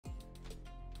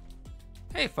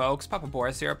Hey folks, Papa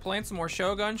Boris here, playing some more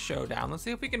Shogun Showdown. Let's see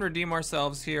if we can redeem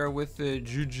ourselves here with the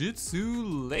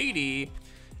Jujitsu lady.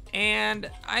 And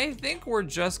I think we're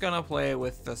just gonna play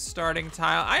with the starting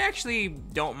tile. I actually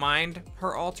don't mind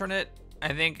her alternate. I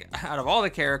think out of all the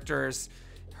characters,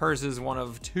 hers is one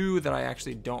of two that I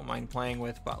actually don't mind playing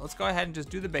with, but let's go ahead and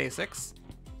just do the basics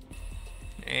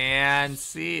and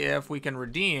see if we can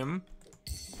redeem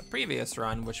the previous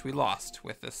run, which we lost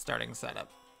with this starting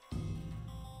setup.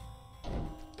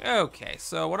 Okay,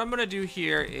 so what I'm gonna do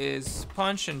here is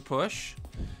punch and push,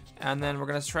 and then we're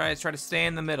gonna try to stay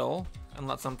in the middle and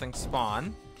let something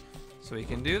spawn, so we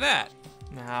can do that.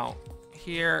 Now,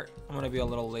 here, I'm gonna be a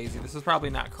little lazy. This is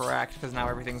probably not correct, because now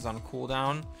everything's on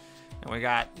cooldown, and we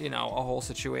got, you know, a whole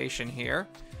situation here.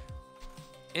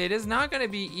 It is not gonna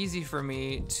be easy for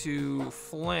me to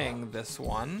fling this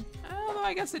one, although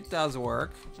I guess it does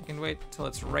work. I can wait till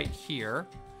it's right here,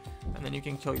 and then you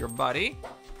can kill your buddy.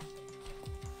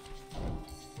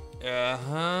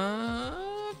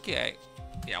 Okay.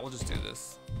 Yeah, we'll just do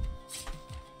this.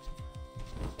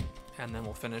 And then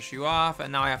we'll finish you off,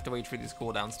 and now I have to wait for these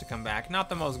cooldowns to come back. Not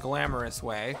the most glamorous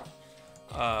way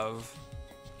of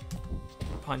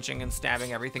punching and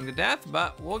stabbing everything to death,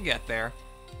 but we'll get there.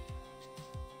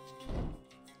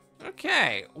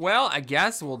 Okay, well, I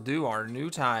guess we'll do our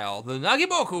new tile, the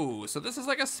Nagiboku. So this is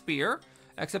like a spear,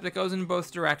 except it goes in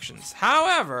both directions.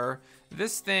 However,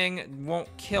 this thing won't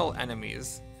kill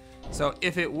enemies. So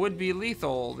if it would be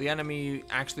lethal, the enemy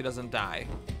actually doesn't die.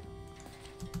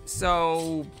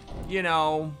 So, you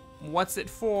know, what's it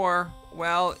for?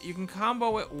 Well, you can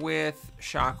combo it with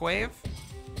Shockwave,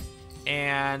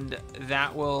 and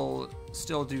that will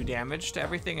still do damage to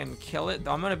everything and kill it.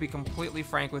 I'm gonna be completely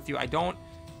frank with you. I don't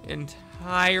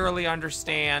entirely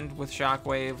understand with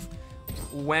Shockwave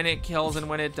when it kills and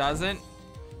when it doesn't.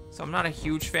 So I'm not a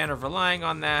huge fan of relying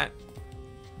on that.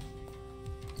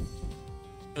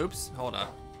 Oops, hold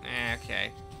up. Okay.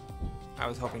 I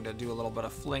was hoping to do a little bit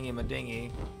of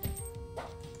flingy-ma-dingy.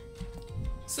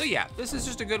 So yeah, this is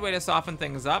just a good way to soften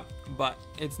things up, but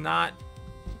it's not,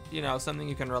 you know, something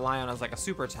you can rely on as like a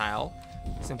super tile,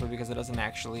 simply because it doesn't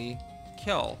actually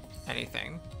kill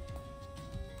anything.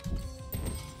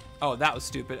 Oh, that was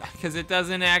stupid, because it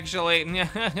doesn't actually, yeah,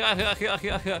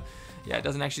 it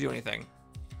doesn't actually do anything.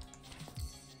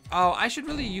 Oh, I should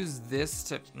really use this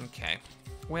to, okay.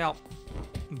 Well,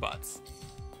 butts.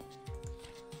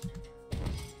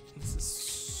 This is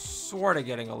sort of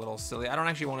getting a little silly. I don't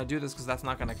actually want to do this because that's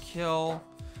not going to kill.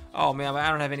 Oh man, but I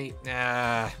don't have any,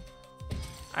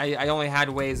 I only had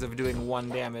ways of doing 1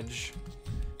 damage.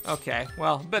 Okay,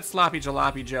 well, a bit sloppy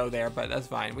jalopy Joe there, but that's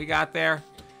fine. We got there.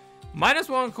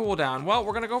 -1 cooldown. Well,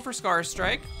 we're going to go for Scar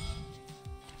Strike.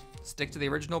 Stick to the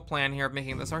original plan here of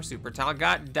making this our super tile.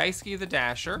 Got Daisuke the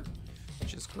Dasher,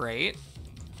 which is great,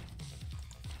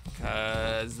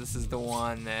 because this is the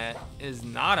one that is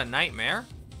not a nightmare.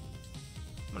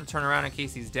 I'm gonna turn around in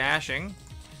case he's dashing.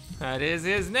 That is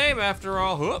his name after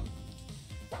all. Whoop.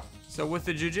 So with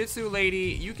the Jujitsu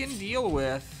lady, you can deal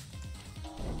with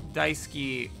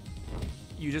Daisuke.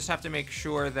 You just have to make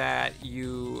sure that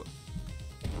you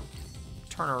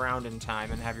turn around in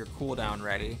time and have your cooldown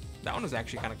ready. That one was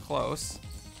actually kind of close.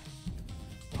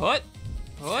 Put,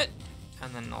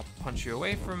 and then I'll punch you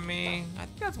away from me. I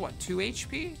think that's what, 2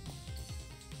 HP?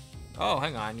 Oh,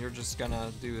 hang on, you're just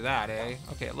gonna do that, eh?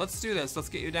 Okay, let's do this. Let's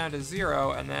get you down to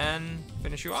 0 and then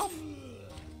finish you off.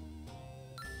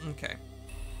 Okay.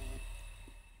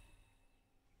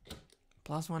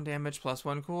 +1 damage,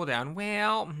 +1 cooldown.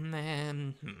 Well,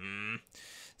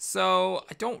 so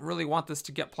I don't really want this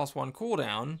to get +1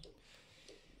 cooldown,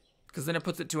 because then it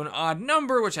puts it to an odd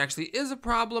number, which actually is a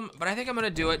problem, but I think I'm gonna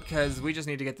do it because we just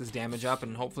need to get this damage up,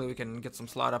 and hopefully we can get some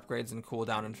slot upgrades and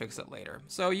cooldown and fix it later.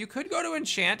 So you could go to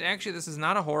enchant. Actually, this is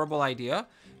not a horrible idea,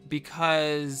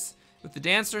 because with the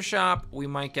Dancer Shop, we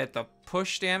might get the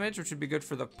push damage, which would be good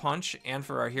for the punch and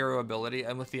for our hero ability,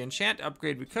 and with the enchant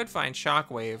upgrade, we could find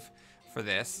Shockwave for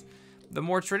this. The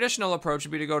more traditional approach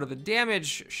would be to go to the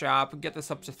damage shop, get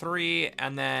this up to 3,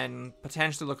 and then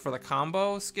potentially look for the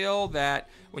combo skill that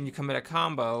when you commit a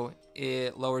combo,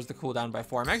 it lowers the cooldown by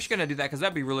 4. I'm actually gonna do that because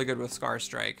that'd be really good with Scar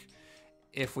Strike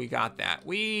if we got that.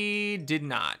 We did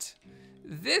not.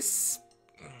 This,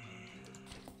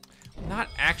 I'm not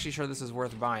actually sure this is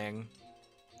worth buying,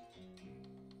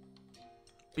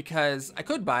 because I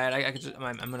could buy it. I could just,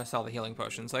 I'm gonna sell the healing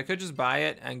potion, so I could just buy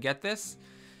it and get this.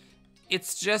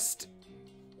 It's just,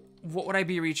 what would I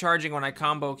be recharging when I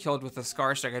combo killed with the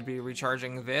Scar Strike? I'd be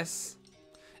recharging this.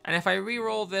 And if I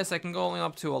re-roll this, I can go only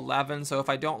up to 11, so if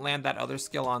I don't land that other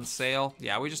skill on sale,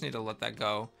 yeah, we just need to let that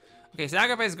go. Okay,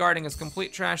 Sacrifice Guarding is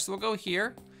complete trash, so we'll go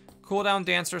here. Cooldown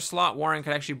Dancer, Slot Warren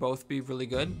could actually both be really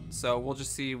good. So we'll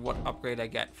just see what upgrade I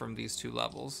get from these 2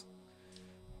 levels.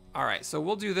 All right, so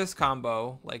we'll do this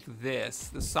combo like this.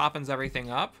 This softens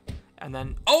everything up. And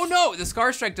then, oh no, the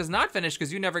Scar Strike does not finish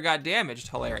because you never got damaged.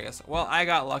 Hilarious. Well, I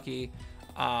got lucky.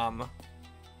 I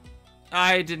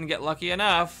didn't get lucky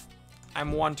enough.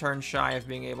 I'm 1 turn shy of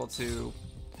being able to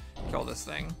kill this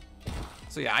thing.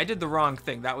 So yeah, I did the wrong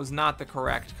thing. That was not the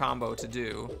correct combo to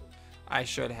do. I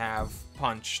should have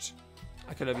punched.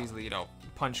 I could have easily, you know,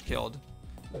 punch killed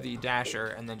the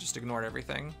dasher and then just ignored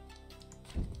everything.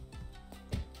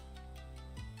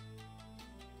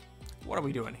 What are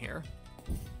we doing here?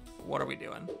 What are we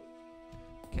doing?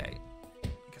 Okay,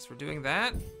 I guess we're doing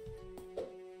that.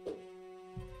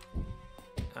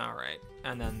 All right,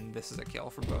 and then this is a kill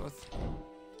for both.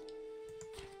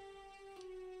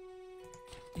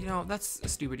 You know, that's a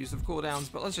stupid use of cooldowns,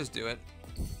 but let's just do it.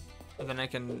 And then I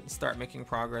can start making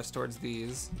progress towards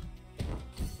these.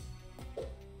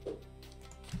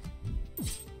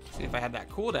 See, if I had that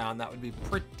cooldown, that would be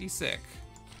pretty sick.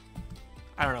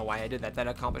 I don't know why I did that. That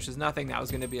accomplishes nothing. That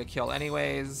was going to be a kill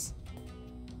anyways.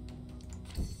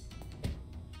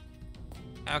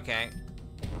 Okay.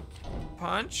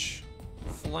 Punch.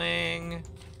 Fling.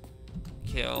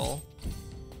 Kill.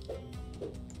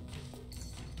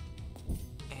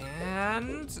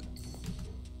 And...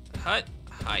 hut.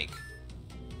 Hike.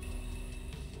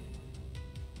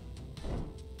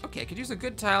 Okay, I could use a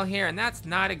good tile here, and that's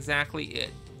not exactly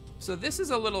it. So this is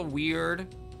a little weird,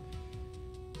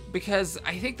 because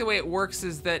I think the way it works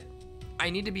is that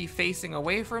I need to be facing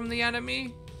away from the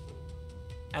enemy,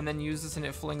 and then use this and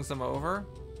it flings them over.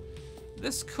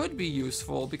 This could be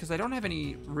useful because I don't have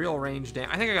any real range damage.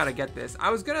 I think I gotta get this. I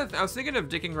was thinking of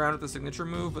dicking around with the signature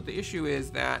move, but the issue is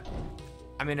that,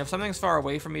 I mean, if something's far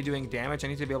away from me doing damage, I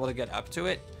need to be able to get up to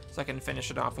it so I can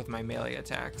finish it off with my melee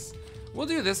attacks. We'll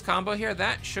do this combo here.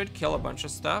 That should kill a bunch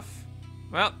of stuff.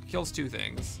 Well, kills 2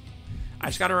 things. I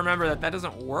just gotta remember that that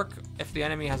doesn't work if the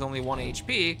enemy has only 1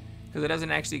 HP, because it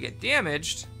doesn't actually get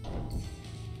damaged.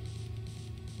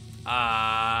 Okay,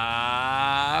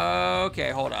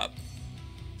 hold up.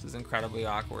 This is incredibly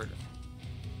awkward.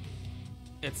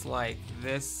 It's like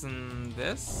this and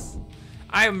this.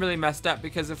 I am really messed up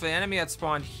because if the enemy had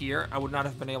spawned here, I would not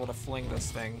have been able to fling this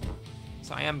thing.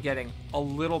 So I am getting a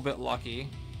little bit lucky.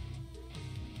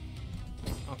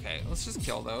 Okay, let's just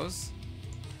kill those.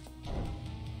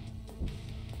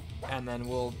 And then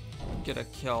we'll get a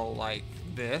kill like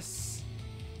this.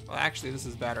 Well, actually, this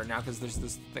is better now because there's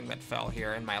this thing that fell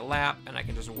here in my lap, and I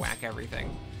can just whack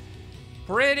everything.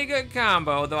 Pretty good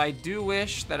combo, though I do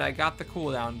wish that I got the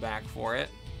cooldown back for it.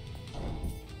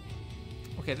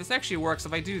 Okay, this actually works.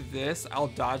 If I do this, I'll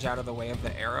dodge out of the way of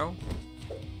the arrow.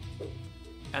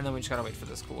 And then we just gotta wait for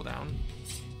this cooldown.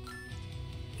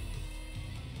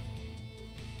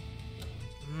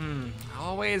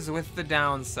 Always with the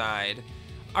downside.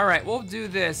 All right, we'll do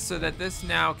this so that this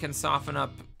now can soften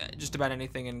up just about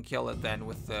anything and kill it then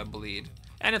with the bleed.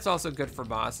 And it's also good for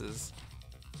bosses.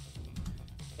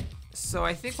 So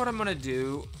I think what I'm gonna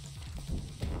do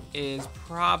is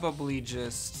probably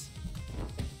just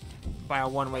buy a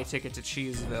one-way ticket to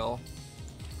Cheeseville.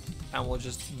 And we'll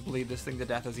just bleed this thing to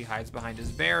death as he hides behind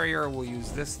his barrier. We'll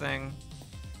use this thing.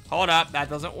 Hold up, that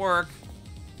doesn't work.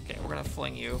 Okay, we're gonna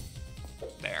fling you.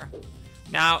 There.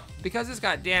 Now, because it's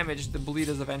got damaged, the bleed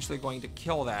is eventually going to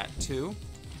kill that too.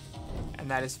 And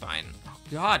that is fine. Oh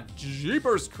God,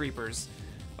 jeepers creepers.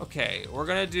 Okay, we're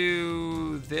gonna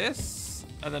do this,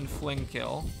 and then fling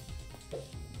kill.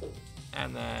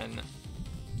 And then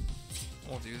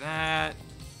we'll do that.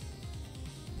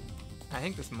 I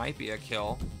think this might be a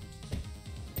kill.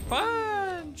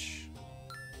 Punch!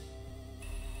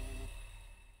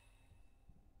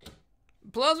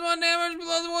 +1 damage,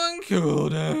 +1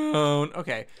 cooldown.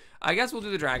 Okay, I guess we'll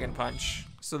do the dragon punch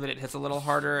so that it hits a little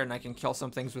harder and I can kill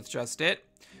some things with just it.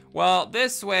 Well,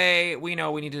 this way, we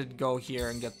know we need to go here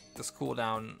and get this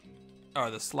cooldown, or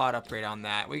the slot upgrade on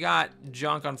that. We got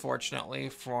junk, unfortunately,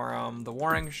 from the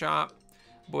Warring Shop,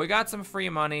 but we got some free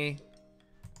money.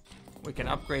 We can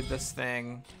upgrade this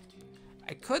thing.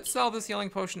 I could sell this healing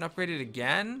potion, upgrade it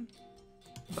again,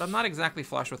 but I'm not exactly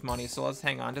flush with money, so let's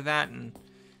hang on to that. And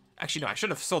actually, no, I should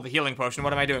have sold the healing potion.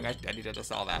 What am I doing? I needed to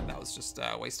sell that. That was just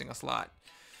wasting a slot.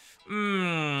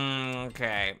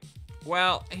 Okay.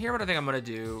 Well, here what I think I'm gonna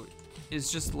do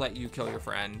is just let you kill your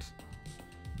friend.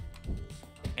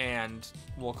 And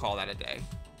we'll call that a day.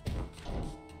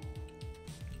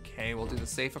 Okay, we'll do the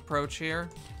safe approach here.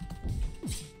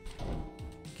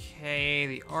 Okay,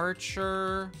 the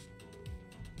archer.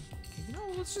 Okay, no,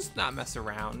 let's just not mess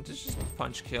around. Just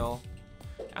punch kill.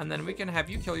 And then we can have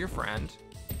you kill your friend.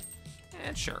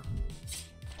 And sure,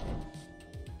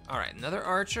 All right, another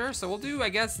archer. So we'll do, I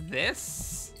guess,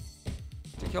 this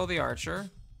to kill the archer.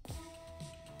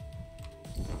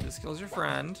 This kills your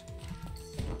friend.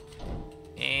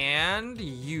 And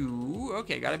you.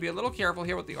 Okay, gotta be a little careful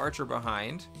here with the archer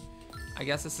behind. I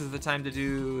guess this is the time to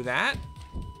do that.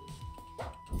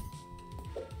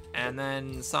 And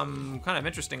then some kind of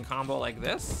interesting combo like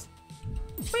this.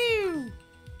 Woo!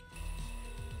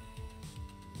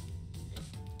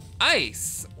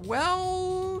 Ice.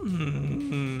 Well,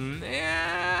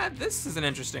 yeah, this is an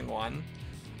interesting one.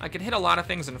 I could hit a lot of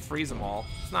things and freeze them all.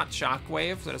 It's not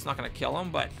shockwave, so it's not gonna kill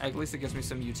them, but at least it gives me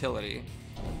some utility.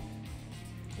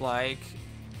 Like,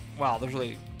 well, there's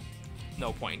really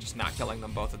no point just not killing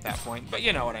them both at that point, but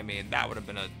you know what I mean. That would have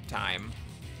been a time.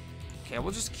 Okay,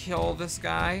 we'll just kill this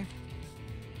guy,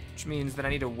 which means that I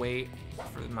need to wait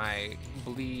for my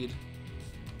bleed.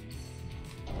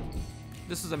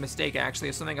 This is a mistake, actually.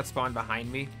 If something got spawned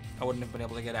behind me, I wouldn't have been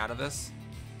able to get out of this.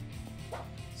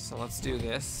 So let's do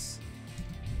this.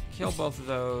 Kill both of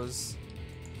those.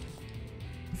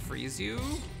 Freeze you.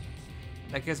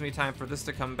 That gives me time for this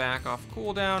to come back off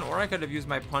cooldown, or I could have used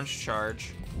my punch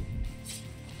charge.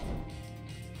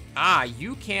 Ah,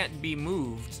 you can't be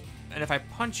moved. And if I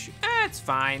punch you, it's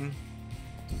fine.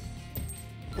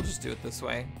 We'll just do it this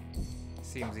way.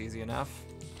 Seems easy enough.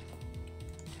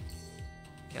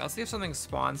 Okay, let's see if something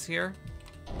spawns here.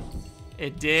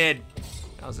 It did.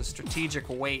 That was a strategic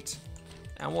wait.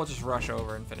 And we'll just rush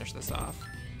over and finish this off.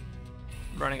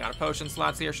 I'm running out of potion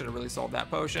slots here. Should have really sold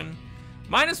that potion.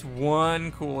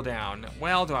 -1 cooldown.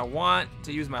 Well, do I want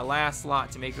to use my last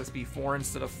slot to make this be 4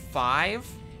 instead of 5?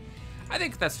 I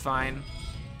think that's fine.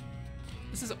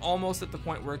 This is almost at the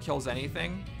point where it kills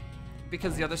anything,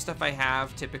 because the other stuff I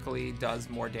have typically does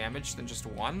more damage than just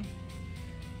 1.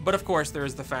 But of course, there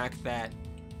is the fact that,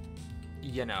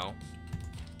 you know,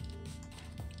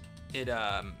 it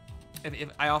if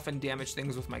I often damage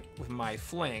things with my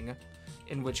fling,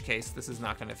 in which case this is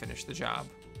not going to finish the job.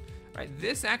 Right,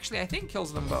 this actually I think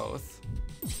kills them both,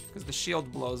 because the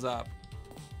shield blows up.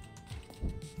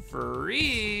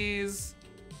 Freeze!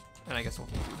 And I guess we'll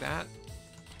do that.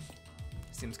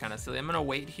 Seems kind of silly. I'm gonna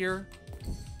wait here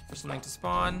for something to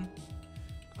spawn.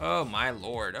 Oh my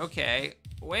lord. Okay.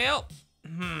 Well,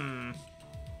 if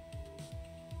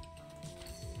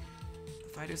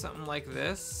I do something like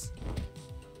this,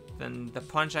 then the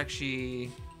punch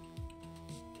actually,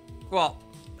 well,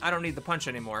 I don't need the punch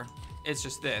anymore. It's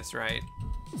just this, right?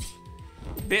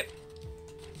 Bip.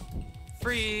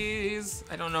 Freeze.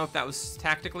 I don't know if that was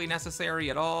tactically necessary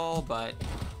at all, but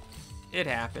it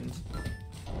happened.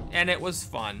 And it was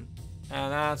fun.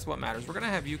 And that's what matters. We're gonna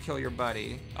have you kill your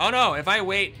buddy. Oh no, if I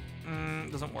wait,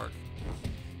 it doesn't work.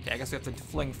 Okay, I guess we have to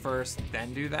fling first,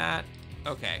 then do that.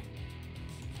 Okay.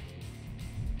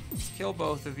 Let's kill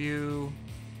both of you.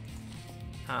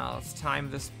 Let's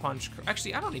time this punch.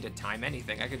 Actually, I don't need to time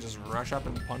anything. I could just rush up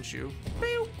and punch you.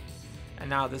 Pew! And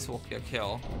now this will be a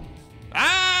kill.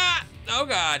 Ah! Oh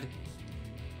god.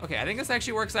 Okay, I think this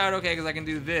actually works out okay, because I can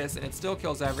do this and it still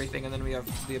kills everything, and then we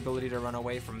have the ability to run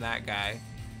away from that guy.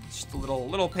 It's just a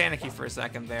little panicky for a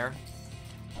second there.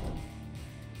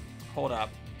 Hold up.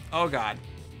 Oh god.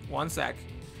 1 sec.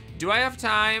 Do I have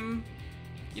time?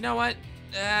 You know what?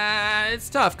 It's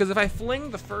tough, because if I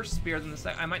fling the first spear, then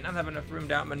I might not have enough room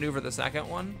to outmaneuver the second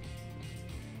one.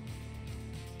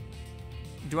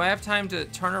 Do I have time to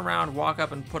turn around, walk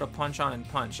up, and put a punch on and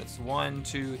punch? It's 1,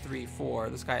 2, 3, 4.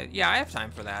 This guy, yeah, I have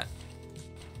time for that.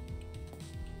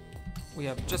 We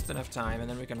have just enough time, and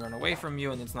then we can run away from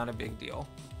you, and it's not a big deal.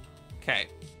 Okay.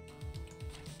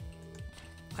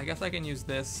 I guess I can use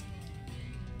this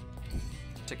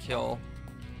to kill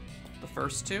the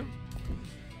first two.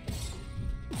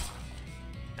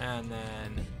 And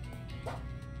then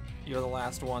you're the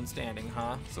last one standing,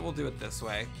 huh? So we'll do it this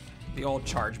way. The old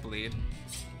charge bleed.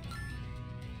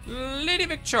 Lady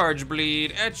McCharge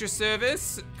bleed at your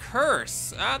service.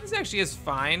 Curse. This actually is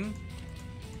fine.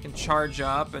 You can charge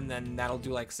up and then that'll do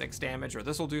like 6 damage, or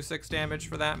this will do 6 damage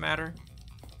for that matter.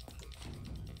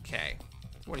 Okay.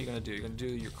 What are you gonna do? You're gonna do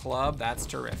your club? That's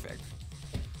terrific.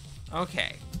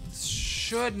 Okay.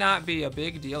 Should not be a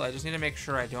big deal. I just need to make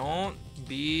sure I don't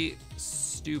be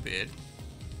stupid.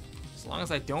 As long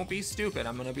as I don't be stupid,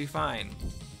 I'm gonna be fine.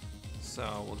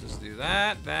 So we'll just do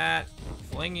that,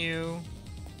 fling you.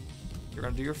 You're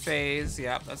gonna do your phase.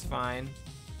 Yep, that's fine.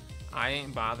 I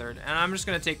ain't bothered. And I'm just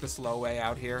gonna take the slow way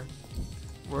out here.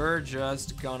 We're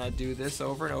just gonna do this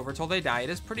over and over till they die. It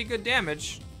is pretty good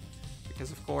damage,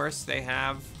 because of course they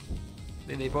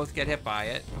both get hit by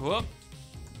it. Whoop.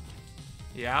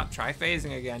 Yeah, try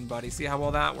phasing again, buddy. See how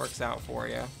well that works out for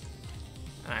you.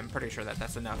 I'm pretty sure that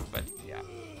that's enough, but yeah.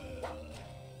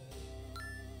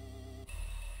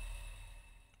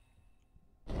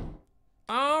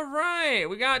 right,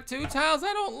 we got 2 tiles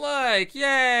I don't like.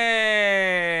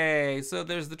 Yay! So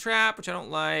there's the trap, which I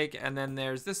don't like, and then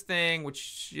there's this thing,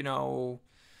 which, you know,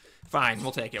 fine,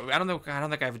 we'll take it. I don't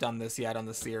think I've done this yet on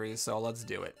the series, so let's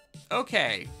do it.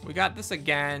 Okay, we got this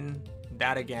again,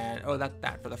 that again. Oh,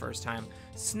 that for the first time.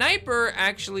 Sniper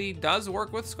actually does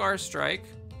work with Scar Strike.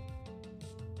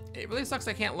 It really sucks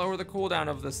I can't lower the cooldown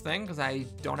of this thing because I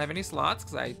don't have any slots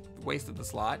because I wasted the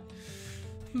slot.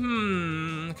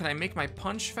 Can I make my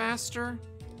punch faster?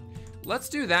 Let's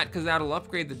do that because that'll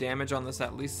upgrade the damage on this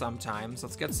at least sometimes.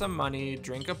 Let's get some money,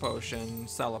 drink a potion,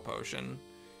 sell a potion.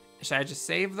 Should I just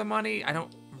save the money? I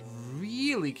don't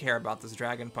really care about this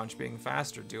dragon punch being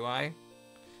faster, do I?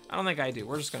 I don't think I do.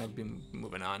 We're just gonna be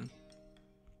moving on.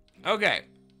 Okay,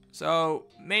 so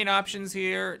main options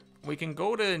here. We can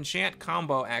go to enchant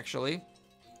combo, actually.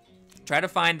 Try to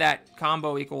find that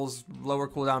combo equals lower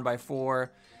cooldown by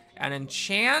 4. And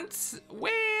enchant,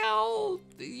 well,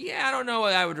 yeah, I don't know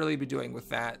what I would really be doing with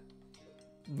that.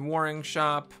 Warring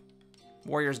shop.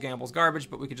 Warrior's Gamble's garbage,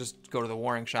 but we could just go to the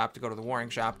Warring shop to go to the Warring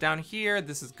shop. Down here,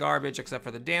 this is garbage except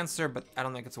for the Dancer, but I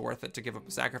don't think it's worth it to give up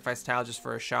a sacrifice tile just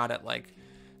for a shot at, like,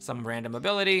 some random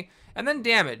ability. And then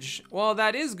damage. Well,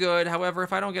 that is good. However,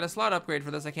 if I don't get a slot upgrade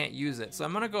for this, I can't use it. So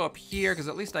I'm going to go up here because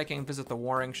at least I can visit the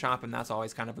Warring shop, and that's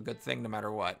always kind of a good thing no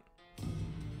matter what.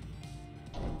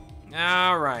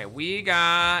 All right, we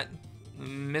got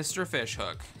Mr.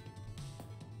 Fishhook.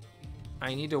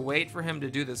 I need to wait for him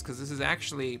to do this because this is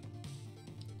actually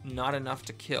not enough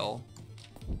to kill.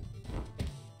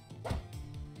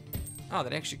 Oh,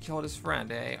 that actually killed his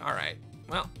friend, eh? All right,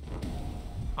 well,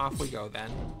 off we go then.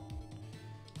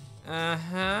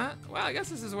 Well, I guess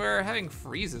this is where having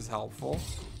freeze is helpful.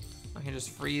 I can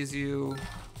just freeze you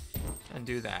and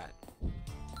do that.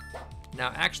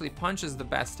 Now, actually, punch is the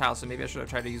best tile, so maybe I should have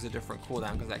tried to use a different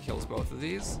cooldown because that kills both of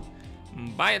these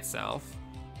by itself.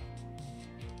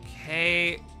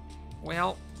 Okay,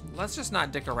 well, let's just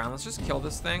not dick around. Let's just kill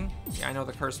this thing. Yeah, I know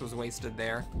the curse was wasted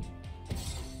there.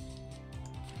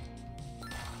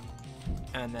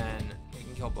 And then we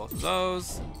can kill both of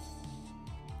those.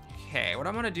 Okay, what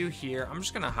I'm gonna do here, I'm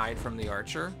just gonna hide from the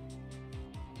archer.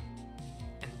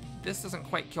 And this doesn't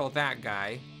quite kill that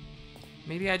guy.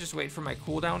 Maybe I just wait for my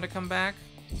cooldown to come back.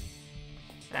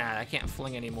 Ah, I can't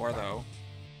fling anymore though.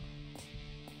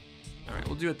 All right,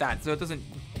 we'll do it that. So it doesn't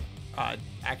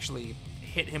actually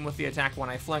hit him with the attack when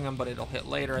I fling him, but it'll hit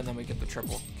later, and then we get the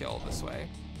triple kill this way.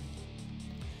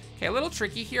 Okay, a little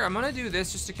tricky here. I'm gonna do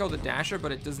this just to kill the dasher,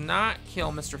 but it does not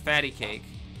kill Mr. Fatty Cake.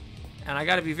 And I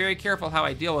gotta be very careful how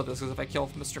I deal with this, because if I kill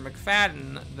Mr.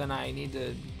 McFadden, then I need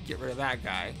to get rid of that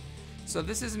guy. So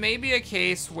this is maybe a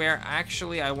case where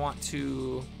actually I want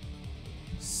to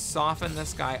soften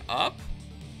this guy up.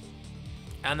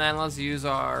 And then let's use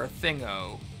our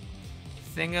Thingo.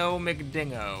 Thingo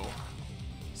McDingo.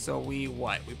 So we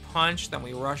what? We punch, then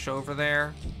we rush over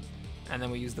there, and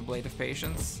then we use the Blade of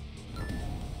Patience.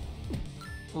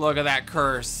 Look at that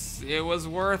curse. It was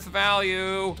worth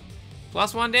value.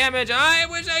 +1 damage. I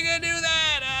wish I could do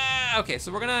that. Okay,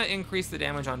 so we're gonna increase the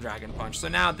damage on Dragon Punch. So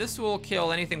now this will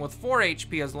kill anything with 4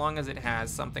 HP as long as it has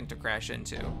something to crash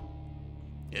into.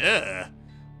 Yeah.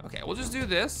 Okay, we'll just do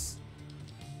this.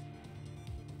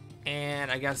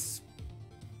 And I guess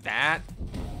that.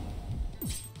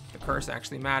 The curse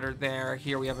actually mattered there.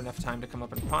 Here we have enough time to come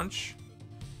up and punch.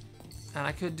 And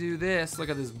I could do this. Look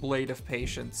at this Blade of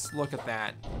Patience. Look at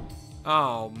that.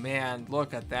 Oh man,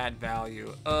 look at that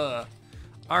value.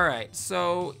 All right,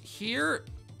 so here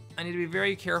I need to be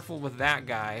very careful with that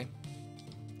guy.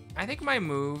 I think my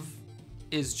move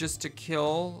is just to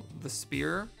kill the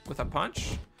spear with a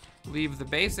punch, leave the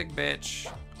basic bitch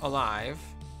alive,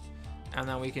 and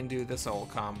then we can do this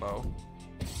old combo.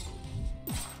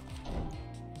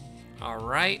 All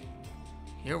right,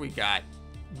 here we got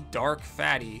Dark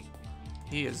Fatty.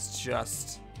 He is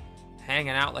just hanging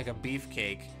out like a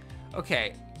beefcake.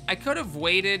 Okay, I could have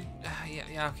waited.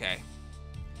 Yeah, okay.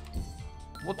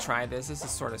 We'll try this. This is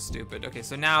sort of stupid. Okay,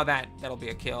 so now that'll be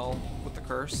a kill with the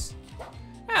curse.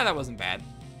 Ah, that wasn't bad.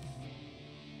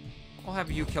 I'll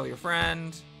have you kill your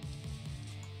friend.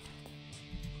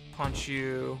 Punch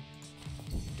you.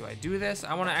 Do I do this?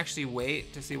 I want to actually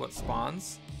wait to see what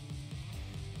spawns.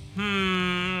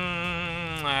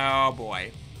 Oh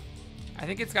boy. I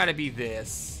think it's got to be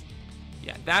this.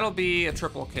 Yeah, that'll be a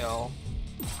triple kill.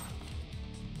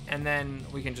 And then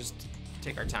we can just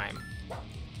take our time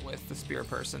with the spear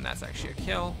person. That's actually a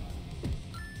kill.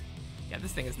 Yeah,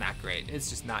 this thing is not great.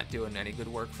 It's just not doing any good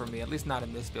work for me, at least not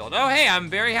in this build. Oh, hey, I'm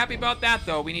very happy about that,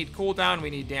 though. We need cooldown, we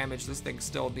need damage. This thing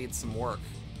still needs some work.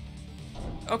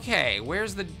 Okay,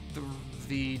 where's the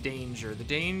danger? The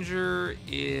danger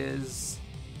is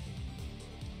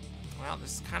Well,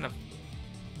 this is kind of...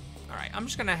 Alright, I'm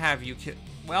just gonna have you kill...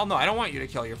 Well, no, I don't want you to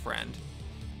kill your friend.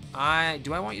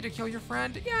 Do I want you to kill your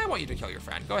friend? Yeah, I want you to kill your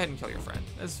friend. Go ahead and kill your friend.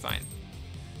 This is fine.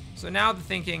 So now the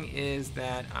thinking is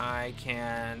that I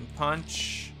can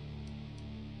punch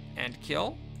and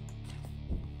kill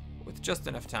with just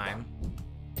enough time.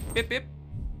 Bip, bip,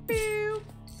 pew.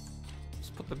 Let's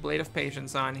put the Blade of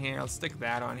Patience on here. Let's stick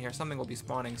that on here. Something will be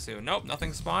spawning soon. Nope,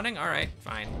 nothing's spawning. All right,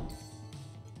 fine.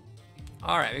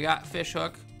 All right, we got Fish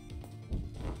Hook.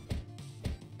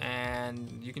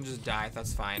 And you can just die,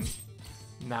 that's fine.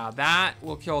 Now that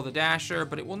will kill the Dasher,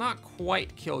 but it will not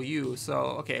quite kill you. So,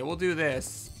 okay, we'll do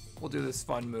this. We'll do this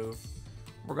fun move.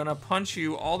 We're gonna punch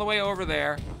you all the way over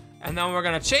there, and then we're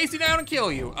gonna chase you down and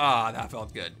kill you. Ah, that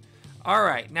felt good. All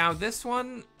right, now this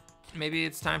one, maybe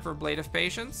it's time for Blade of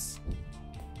Patience.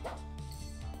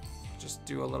 Just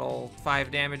do a little 5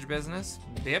 damage business,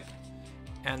 dip,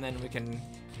 and then we can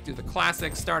do the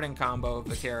classic starting combo of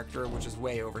the character, which is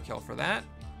way overkill for that.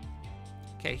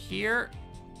 Okay, here,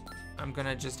 I'm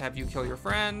gonna just have you kill your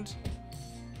friend.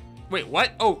 Wait,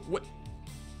 what? Oh, what?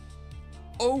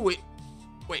 Oh, wait.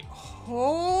 Wait.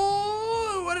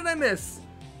 Oh, what did I miss?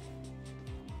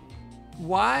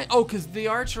 Why? Oh, because the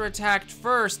archer attacked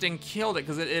first and killed it,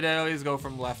 because it always go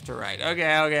from left to right.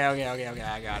 Okay. I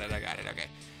got it, okay.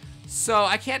 So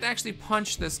I can't actually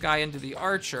punch this guy into the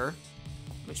archer,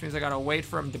 which means I gotta wait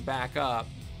for him to back up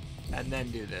and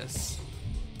then do this.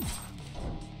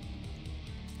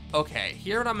 Okay,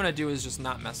 here what I'm gonna do is just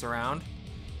not mess around.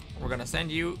 We're gonna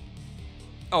send you...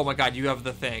 Oh my god, you have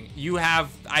the thing. You have...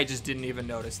 I just didn't even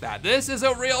notice that. This is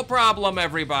a real problem,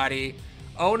 everybody.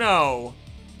 Oh no.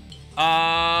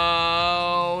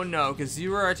 Oh no, because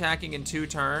you were attacking in 2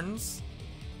 turns.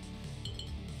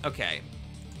 Okay.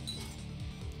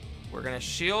 We're gonna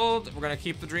shield. We're gonna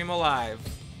keep the dream alive.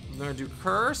 We're gonna do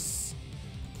curse,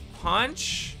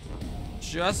 punch,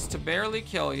 just to barely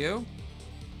kill you.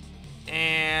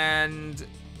 And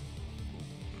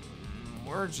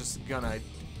we're just gonna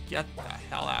get the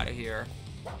hell out of here.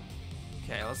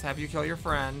 Okay, let's have you kill your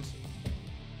friend.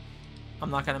 I'm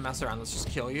not gonna mess around. Let's just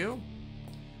kill you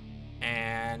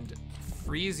and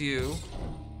freeze you.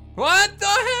 What the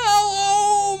hell?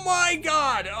 Oh my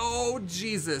god. Oh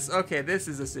Jesus. Okay, this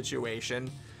is a situation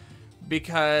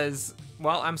because,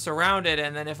 well, I'm surrounded,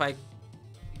 and then if I...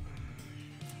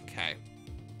 Okay.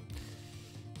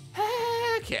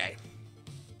 Okay.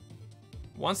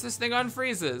 Once this thing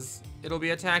unfreezes, it'll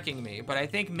be attacking me, but I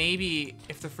think maybe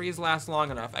if the freeze lasts long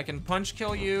enough, I can punch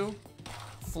kill you,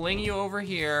 fling you over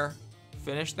here,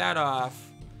 finish that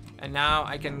off, and now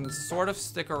I can sort of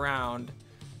stick around.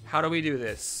 How do we do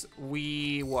this?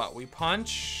 We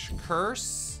punch,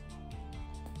 curse?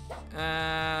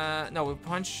 No, we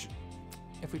punch.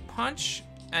 If we punch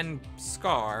and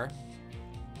scar,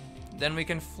 then we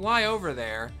can fly over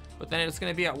there, but then it's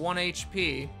gonna be at 1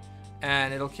 HP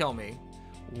and it'll kill me.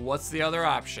 What's the other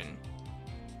option?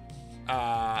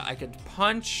 I could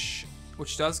punch,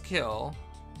 which does kill.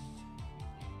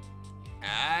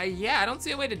 Yeah, I don't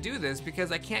see a way to do this because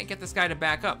I can't get this guy to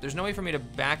back up. There's no way for me to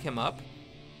back him up.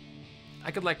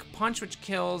 I could like punch, which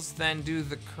kills, then do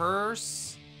the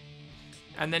curse,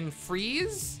 and then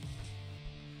freeze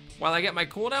while I get my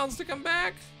cooldowns to come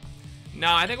back.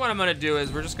 No, I think what I'm gonna do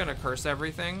is we're just gonna curse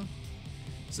everything.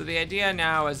 So the idea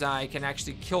now is I can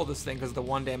actually kill this thing because the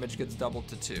 1 damage gets doubled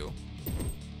to 2.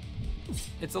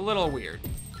 It's a little weird,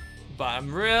 but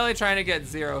I'm really trying to get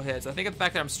 0 hits. I think the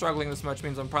fact that I'm struggling this much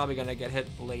means I'm probably gonna get hit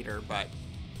later, but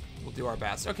we'll do our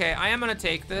best. Okay, I am gonna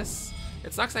take this.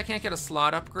 It sucks I can't get a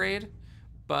slot upgrade,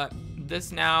 but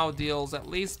this now deals at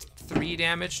least 3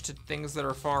 damage to things that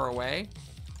are far away.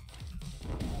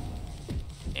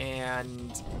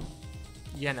 And,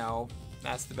 you know,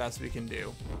 that's the best we can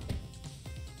do.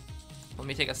 Let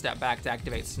me take a step back to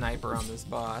activate Sniper on this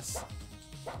boss.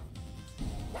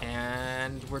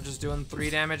 And we're just doing 3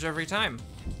 damage every time.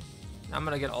 I'm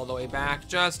gonna get all the way back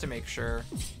just to make sure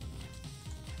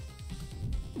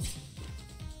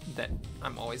that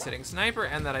I'm always hitting Sniper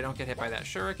and that I don't get hit by that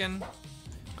shuriken.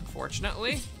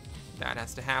 Unfortunately, that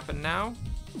has to happen now.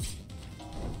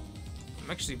 I'm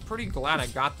actually pretty glad I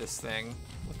got this thing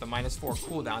with the -4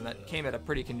 cooldown. That came at a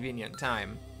pretty convenient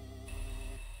time.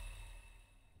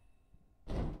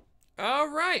 All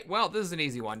right, well, this is an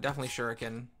easy one. Definitely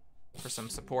shuriken for some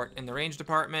support in the range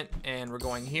department. And we're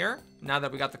going here. Now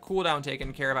that we got the cooldown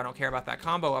taken care of, I don't care about that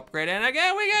combo upgrade. And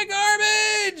again, we get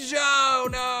garbage! Oh,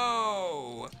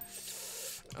 no!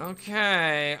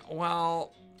 Okay,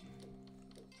 well,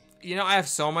 you know, I have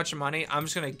so much money. I'm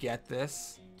just gonna get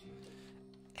this.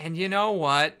 And you know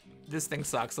what? This thing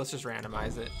sucks. Let's just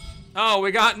randomize it. Oh,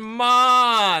 we got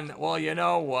Mon! Well, you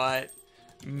know what?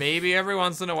 Maybe every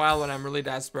once in a while when I'm really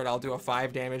desperate, I'll do a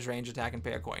 5 damage range attack and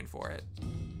pay a coin for it.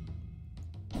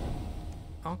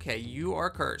 Okay, you are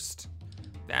cursed.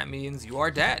 That means you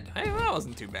are dead. Hey, well, that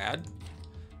wasn't too bad.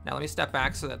 Now let me step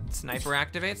back so that sniper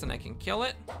activates and I can kill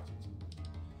it.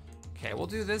 Okay, we'll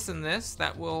do this and this.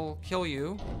 That will kill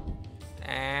you.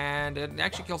 And it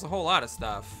actually kills a whole lot of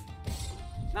stuff.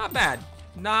 Not bad.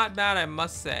 Not bad, I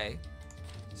must say.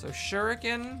 So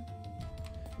shuriken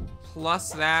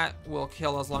plus that will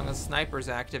kill as long as sniper's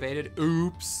activated.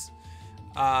 Oops.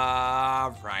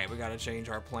 Right, we gotta change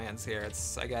our plans here.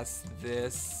 It's, I guess,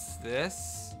 this.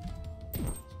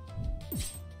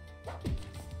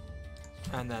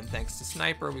 And then thanks to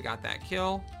sniper, we got that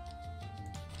kill.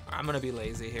 I'm gonna be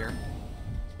lazy here.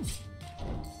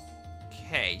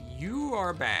 Okay, you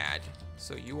are bad,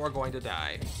 so you are going to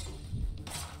die.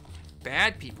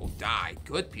 Bad people die,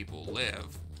 good people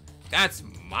live. That's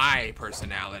my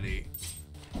personality.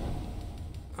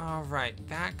 All right,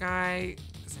 that guy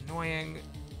is annoying.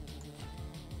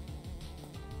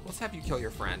 Let's have you kill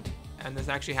your friend. And this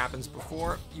actually happens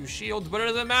before you shield, but it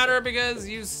doesn't matter because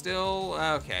you still,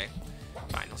 okay.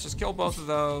 Fine, let's just kill both of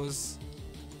those.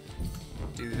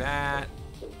 Do that.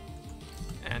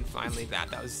 And finally that.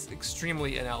 That was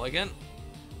extremely inelegant,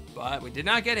 but we did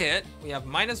not get hit. We have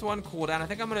 -1 cooldown. I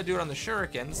think I'm gonna do it on the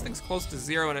shuriken. This thing's close to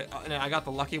 0, and I got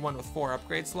the lucky one with 4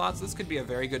 upgrade slots. This could be a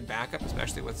very good backup,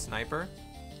 especially with sniper.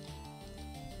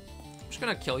 I'm just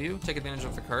gonna kill you, take advantage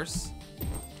of the curse.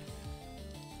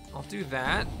 I'll do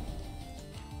that.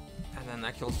 And then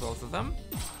that kills both of them.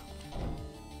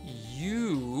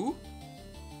 You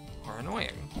are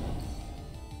annoying.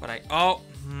 But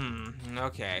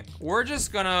okay. We're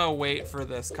just gonna wait for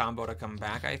this combo to come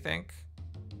back, I think.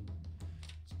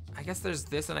 I guess there's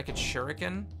this and I could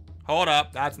shuriken. Hold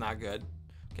up, that's not good.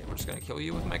 Okay, we're just gonna kill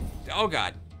you with my, oh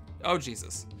God. Oh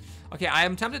Jesus. Okay, I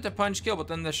am tempted to punch kill, but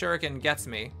then the shuriken gets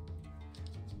me.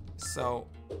 So,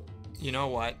 you know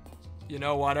what? You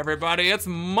know what, everybody? It's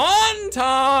MON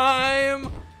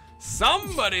time!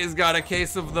 Somebody's got a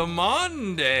case of the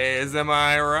MON-days, am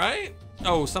I right?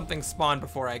 Oh, something spawned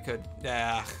before I could.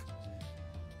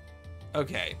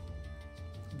 Okay.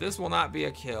 This will not be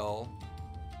a kill.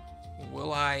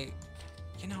 Will I?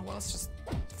 You know, well, let's just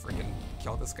freaking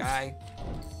kill this guy.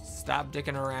 Stop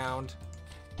dicking around.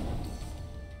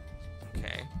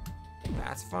 Okay.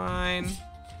 That's fine.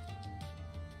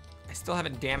 I still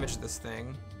haven't damaged this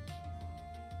thing.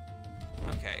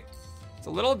 Okay. It's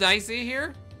a little dicey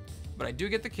here, but I do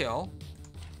get the kill.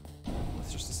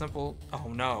 It's just a simple, oh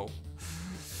no.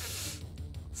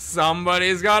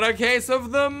 Somebody's got a case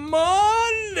of the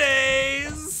MON-days.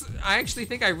 I actually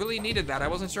think I really needed that. I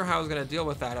wasn't sure how I was gonna deal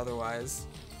with that otherwise.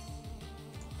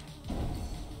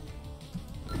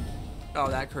 Oh,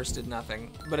 that curse did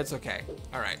nothing, but it's okay.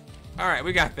 All right,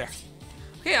 we got there.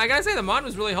 Okay, I gotta say the MON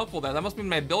was really helpful there. That must mean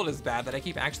my build is bad, that I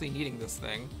keep actually needing this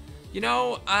thing. You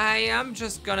know, I am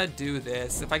just gonna do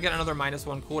this. If I get another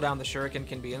 -1 cooldown, the shuriken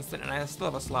can be instant, and I still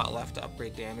have a slot left to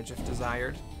upgrade damage if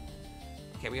desired.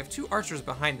 Okay, we have 2 archers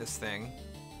behind this thing.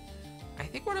 I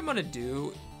think what I'm gonna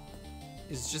do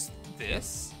is just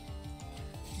this.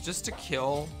 Just to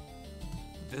kill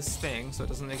this thing so it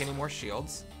doesn't make any more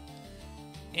shields.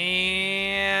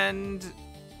 And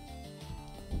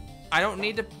I don't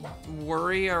need to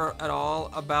worry at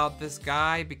all about this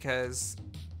guy because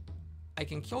I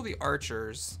can kill the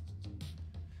archers.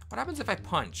 What happens if I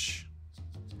punch?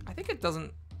 I think it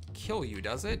doesn't kill you,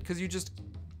 does it? Because you just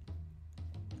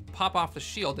pop off the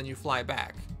shield and you fly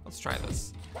back. Let's try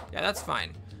this. Yeah, that's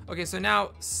fine. Okay, so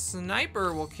now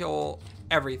sniper will kill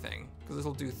everything because this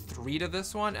will do 3 to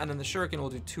this one, and then the shuriken will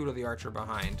do 2 to the archer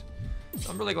behind. So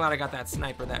I'm really glad I got that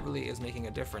sniper. That really is making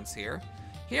a difference here.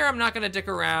 Here, I'm not gonna dick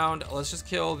around. Let's just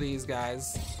kill these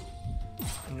guys.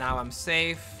 And now I'm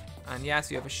safe. And yes,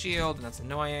 you have a shield, and that's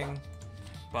annoying,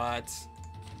 but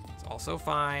it's also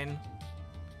fine.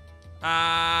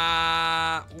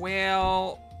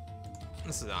 Well,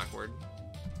 this is awkward.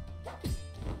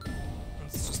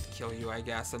 Let's just kill you, I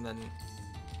guess, and then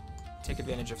take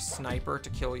advantage of sniper to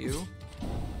kill you.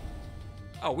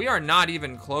 Oh, we are not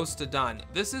even close to done.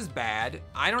 This is bad.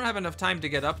 I don't have enough time to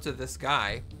get up to this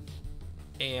guy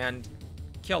and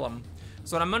kill him.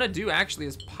 So what I'm gonna do actually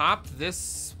is pop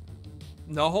this.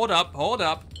 No, hold up.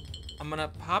 I'm gonna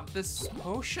pop this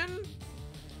potion.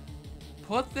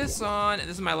 Put this on. This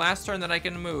is my last turn that I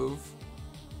can move.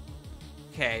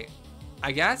 Okay,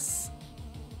 I guess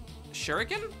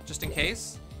shuriken, just in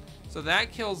case. So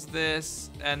that kills this,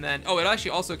 and then, oh, it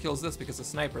actually also kills this because of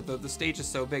sniper. The stage is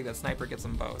so big that sniper gets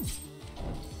them both.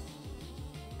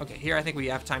 Okay, here I think we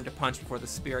have time to punch before the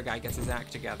spear guy gets his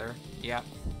act together. Yep.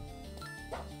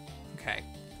 Okay,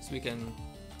 so we can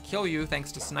kill you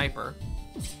thanks to sniper.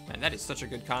 Man, that is such a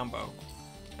good combo.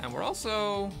 And we're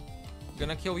also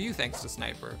gonna kill you thanks to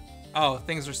sniper. Oh,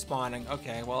 things are spawning.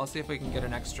 Okay, well, let's see if we can get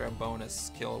an extra bonus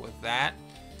kill with that.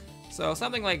 So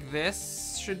something like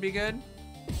this should be good.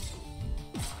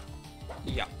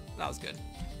 Yeah, that was good.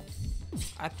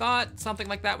 I thought something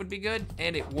like that would be good,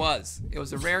 and it was. It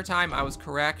was a rare time I was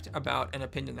correct about an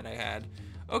opinion that I had.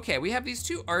 Okay, we have these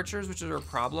 2 archers, which are a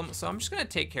problem, so I'm just gonna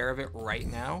take care of it right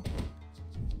now.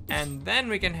 And then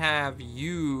we can have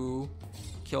you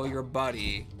kill your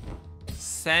buddy.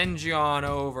 Send you on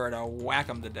over to whack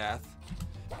him to death.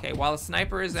 Okay, while the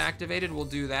sniper is activated, we'll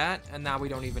do that, and now we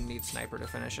don't even need sniper to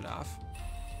finish it off.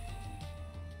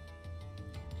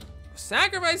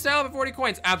 Sacrifice style for 40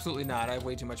 coins. Absolutely not. I have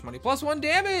way too much money. +1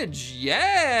 damage.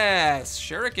 Yes.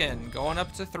 Shuriken going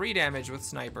up to 3 damage with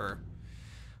sniper.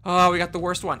 Oh, we got the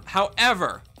worst one.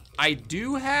 However, I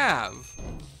do have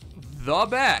the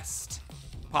best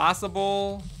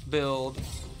possible build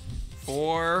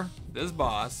for this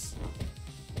boss.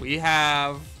 We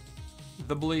have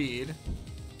the bleed.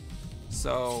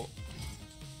 So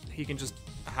he can just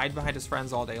hide behind his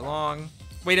friends all day long.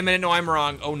 Wait a minute. No, I'm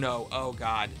wrong. Oh, no. Oh,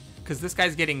 God. Because this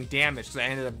guy's getting damaged because I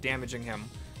ended up damaging him.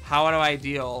 How do I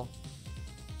deal?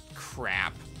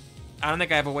 Crap. I don't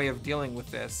think I have a way of dealing with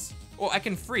this. Oh, I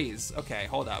can freeze. Okay,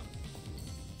 hold up.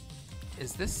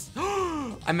 Is this?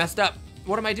 I messed up.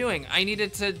 What am I doing? I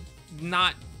needed to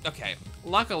not... Okay,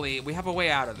 luckily we have a way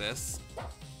out of this,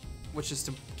 which is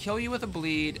to kill you with a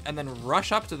bleed and then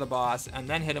rush up to the boss and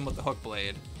then hit him with the hook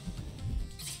blade.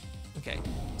 Okay,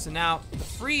 so now the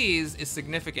freeze is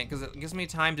significant because it gives me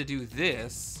time to do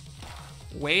this,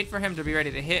 wait for him to be ready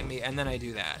to hit me, and then I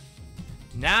do that.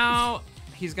 Now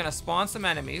he's gonna spawn some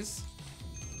enemies.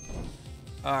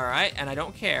 All right, and I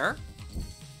don't care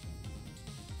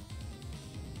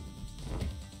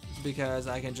because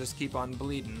I can just keep on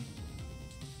bleeding.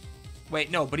 Wait,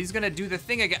 no, but he's gonna do the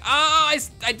thing again. Oh,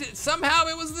 I did, somehow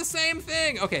it was the same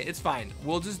thing. Okay, it's fine.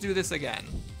 We'll just do this again.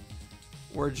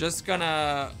 We're just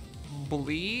gonna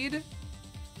bleed,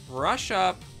 rush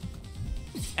up,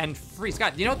 and freeze.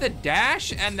 God, you know what? The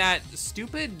dash and that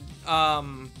stupid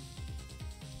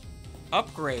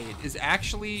upgrade is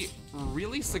actually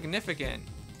really significant.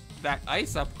 That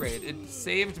ice upgrade, it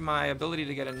saved my ability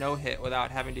to get a no-hit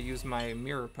without having to use my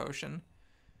mirror potion.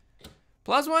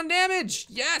 +1 damage,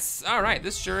 yes! All right,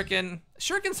 this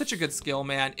Shuriken's such a good skill,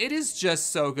 man. It is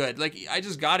just so good. Like, I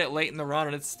just got it late in the run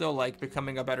and it's still like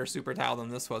becoming a better super towel than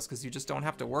this was because you just don't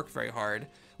have to work very hard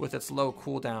with its low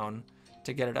cooldown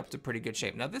to get it up to pretty good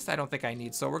shape. Now this I don't think I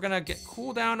need, so we're gonna get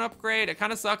cooldown upgrade. It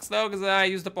kind of sucks though because I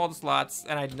used up all the slots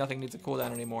and nothing needs a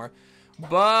cooldown anymore.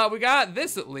 But we got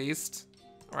this at least.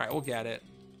 All right, we'll get it.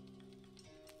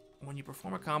 When you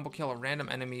perform a combo kill, a random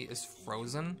enemy is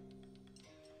frozen.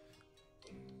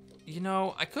 You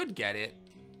know, I could get it.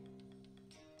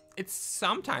 It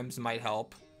sometimes might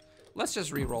help. Let's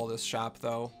just re-roll this shop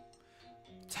though.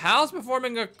 Towels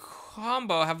performing a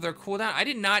combo have their cooldown. I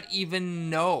did not even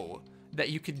know that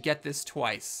you could get this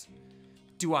twice.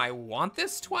 Do I want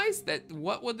this twice?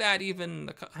 What would that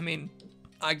even, I mean,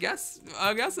 I guess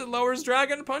it lowers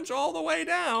Dragon Punch all the way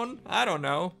down. I don't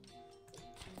know.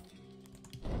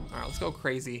 All right, let's go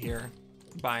crazy here,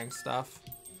 buying stuff.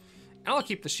 And I'll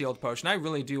keep the shield potion. I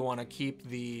really do want to keep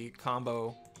the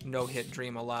combo no-hit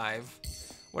dream alive.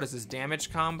 What is this,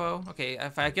 damage combo? Okay,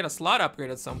 if I get a slot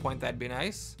upgrade at some point, that'd be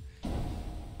nice.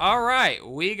 All right,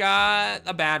 we got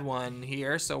a bad one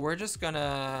here, so we're just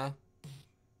gonna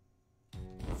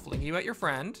fling you at your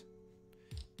friend.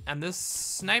 And this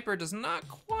sniper does not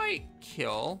quite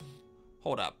kill.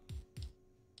 Hold up.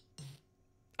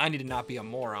 I need to not be a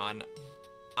moron.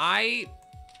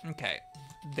 Okay,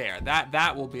 there,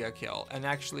 that will be a kill. And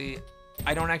actually,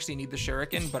 I don't actually need the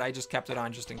shuriken, but I just kept it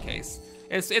on just in case.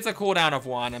 It's a cooldown of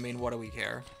 1, I mean, what do we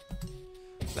care?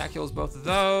 So that kills both of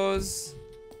those.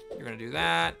 You're gonna do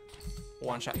that.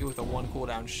 One-shot you with a 1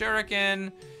 cooldown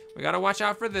shuriken. We gotta watch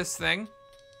out for this thing.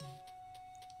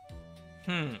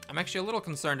 I'm actually a little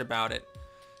concerned about it.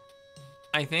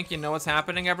 I think you know what's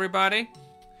happening, everybody?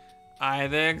 I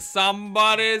think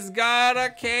somebody's got a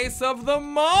case of the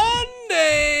MON-days.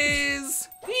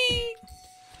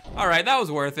 All right, that was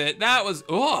worth it. That was,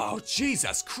 oh,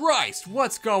 Jesus Christ,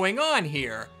 what's going on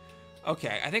here?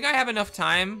 Okay, I think I have enough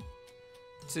time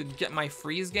to get my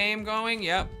freeze game going.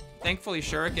 Yep, thankfully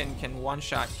Shuriken can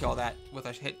one-shot kill that with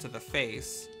a hit to the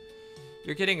face.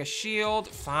 You're getting a shield,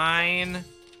 fine.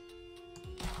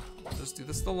 Let's do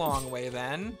this the long way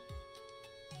then.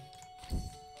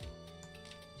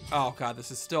 Oh God,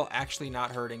 this is still actually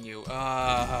not hurting you.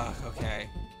 Okay.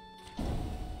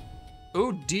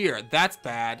 Oh dear, that's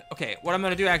bad. Okay, what I'm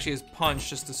gonna do actually is punch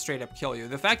just to straight up kill you.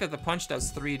 The fact that the punch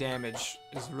does 3 damage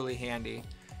is really handy.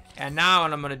 And now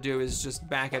what I'm gonna do is just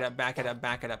back it up, back it up,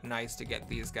 back it up nice to get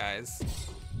these guys.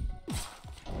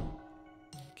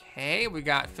 Okay, we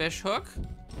got fish hook.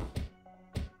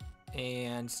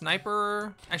 And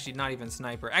sniper. Actually, not even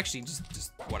sniper. Actually,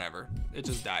 just whatever. It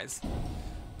just dies.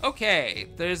 Okay,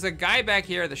 there's a guy back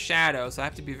here, the shadow, so I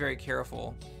have to be very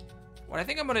careful. What I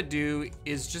think I'm gonna do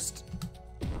is just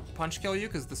punch kill you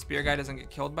because the spear guy doesn't get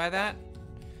killed by that.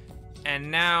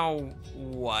 And now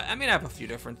what? I mean, I have a few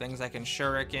different things. I can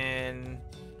shuriken.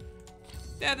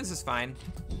 Yeah, this is fine.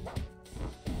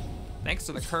 Thanks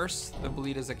to the curse, the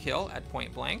bleed is a kill at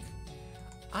point blank.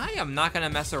 I am not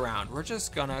gonna mess around. We're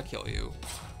just gonna kill you.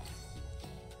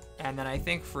 And then I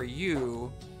think for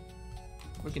you,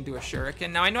 we can do a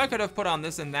shuriken. Now, I know I could have put on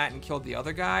this and that and killed the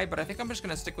other guy, but I think I'm just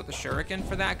gonna stick with the shuriken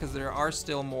for that because there are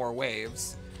still more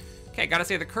waves. Okay, gotta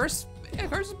say the curse, yeah,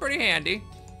 curse is pretty handy.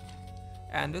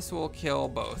 And this will kill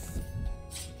both.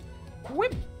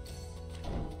 Whip.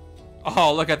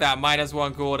 Oh, look at that,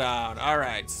 -1 cooldown. All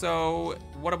right, so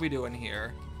what are we doing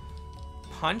here?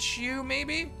 Punch you,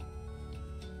 maybe?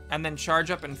 And then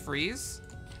charge up and freeze?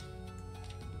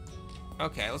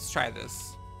 Okay, let's try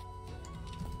this.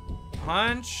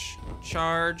 Punch,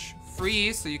 charge,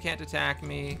 freeze, so you can't attack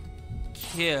me.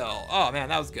 Kill. Oh man,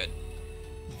 that was good.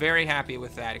 Very happy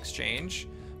with that exchange.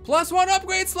 +1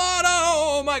 upgrade slot,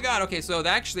 oh my god. Okay, so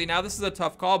actually now this is a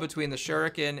tough call between the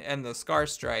shuriken and the scar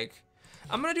strike.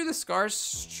 I'm gonna do the scar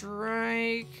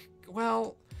strike.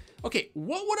 Well, okay,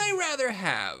 what would I rather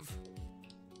have?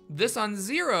 This on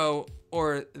 0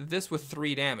 or this with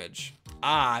 3 damage?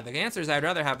 Ah, the answer is I'd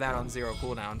rather have that on 0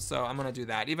 cooldown, so I'm gonna do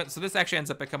that. So this actually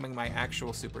ends up becoming my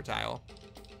actual super tile.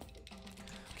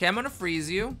 Okay, I'm gonna freeze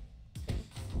you.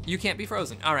 You can't be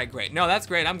frozen. All right, great. No, that's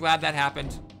great. I'm glad that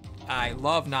happened. I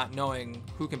love not knowing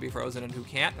who can be frozen and who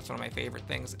can't. That's one of my favorite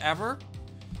things ever.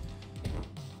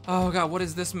 Oh god, what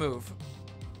is this move?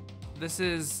 This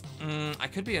is, I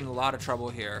could be in a lot of trouble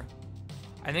here.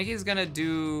 I think he's gonna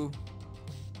do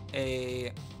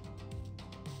a,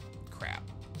 crap.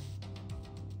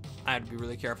 I have to be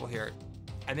really careful here.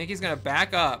 I think he's gonna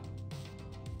back up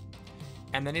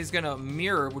and then he's gonna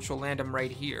mirror, which will land him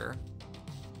right here.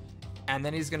 And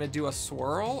then he's gonna do a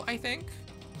swirl, I think.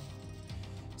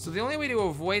 So the only way to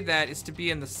avoid that is to be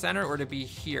in the center or to be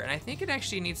here. And I think it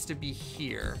actually needs to be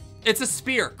here. It's a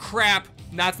spear, crap.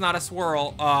 That's not a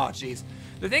swirl. Oh, jeez.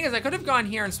 The thing is, I could have gone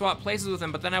here and swapped places with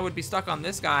him, but then I would be stuck on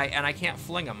this guy and I can't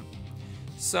fling him.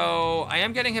 So I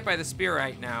am getting hit by the spear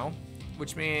right now,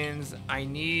 which means I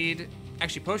need,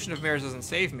 actually Potion of Mirrors doesn't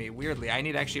save me, weirdly. I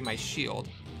need actually my shield.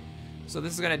 So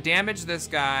this is gonna damage this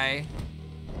guy,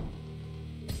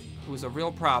 who's a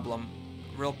real problem.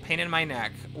 Real pain in my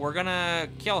neck. We're gonna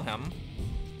kill him.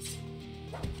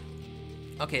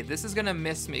 Okay, this is gonna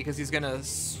miss me because he's gonna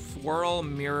swirl,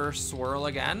 mirror, swirl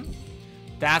again.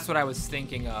 That's what I was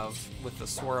thinking of with the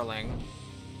swirling.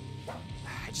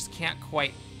 I just can't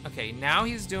quite. Okay, now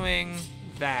he's doing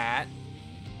that.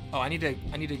 Oh,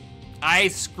 I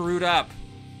screwed up.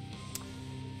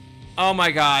 Oh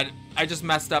my god, I just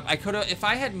messed up. I could have, if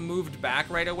I had moved back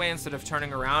right away instead of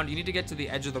turning around, you need to get to the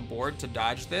edge of the board to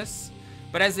dodge this.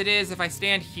 But as it is, if I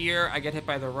stand here, I get hit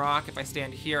by the rock. If I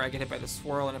stand here, I get hit by the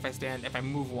swirl. And if I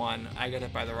move one, I get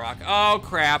hit by the rock. Oh,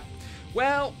 crap.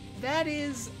 Well, that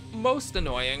is most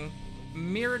annoying.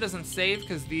 Mirror doesn't save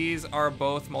because these are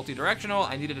both multi-directional.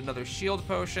 I needed another shield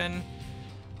potion.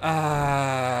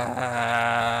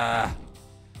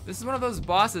 This is one of those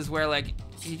bosses where, like,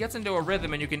 he gets into a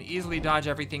rhythm and you can easily dodge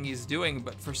everything he's doing,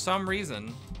 but for some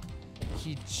reason,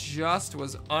 he just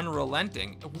was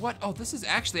unrelenting. What? Oh, this is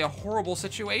actually a horrible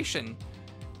situation.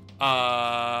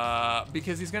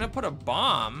 Because he's gonna put a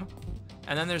bomb,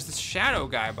 and then there's this shadow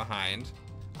guy behind.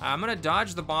 I'm gonna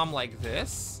dodge the bomb like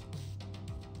this.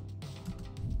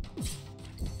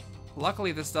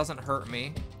 Luckily, this doesn't hurt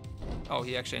me. Oh,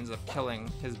 he actually ends up killing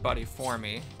his buddy for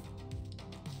me.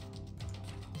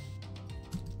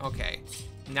 Okay,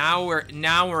 now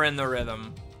we're in the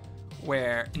rhythm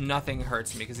where nothing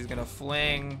hurts me because he's gonna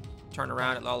fling, turn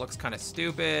around, it all looks kind of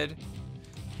stupid.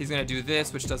 He's gonna do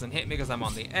this, which doesn't hit me because I'm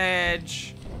on the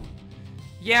edge.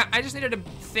 Yeah, I just needed to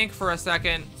think for a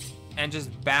second and just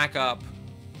back up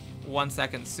 1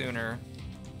 second sooner.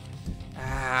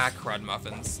 Ah, crud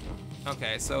muffins.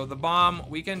 Okay, so the bomb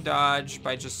we can dodge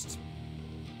by just,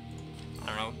 I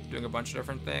don't know, doing a bunch of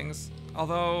different things.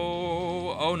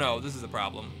 Although, oh no, this is a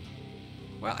problem.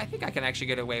 Well, I think I can actually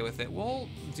get away with it. We'll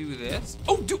do this.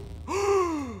 Oh,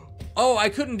 oh, I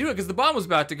couldn't do it because the bomb was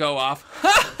about to go off.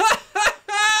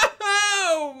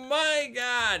 Oh my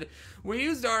god. We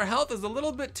used our health as a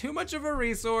little bit too much of a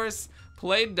resource,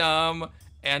 played dumb,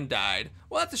 and died.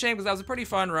 Well, that's a shame because that was a pretty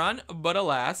fun run, but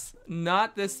alas,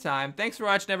 not this time. Thanks for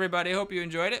watching, everybody. Hope you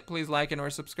enjoyed it. Please like and or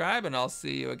subscribe, and I'll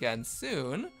see you again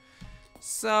soon.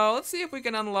 So let's see if we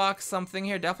can unlock something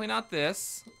here. Definitely not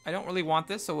this. I don't really want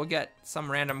this, so we'll get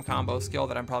some random combo skill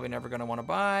that I'm probably never going to want to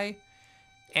buy.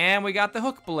 And we got the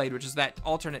hook blade, which is that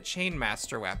alternate chain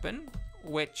master weapon,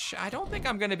 which I don't think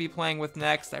I'm going to be playing with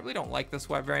next. I really don't like this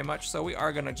weapon very much, so we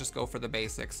are going to just go for the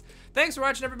basics. Thanks for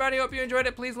watching, everybody. Hope you enjoyed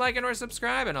it. Please like and or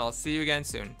subscribe, and I'll see you again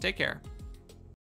soon. Take care.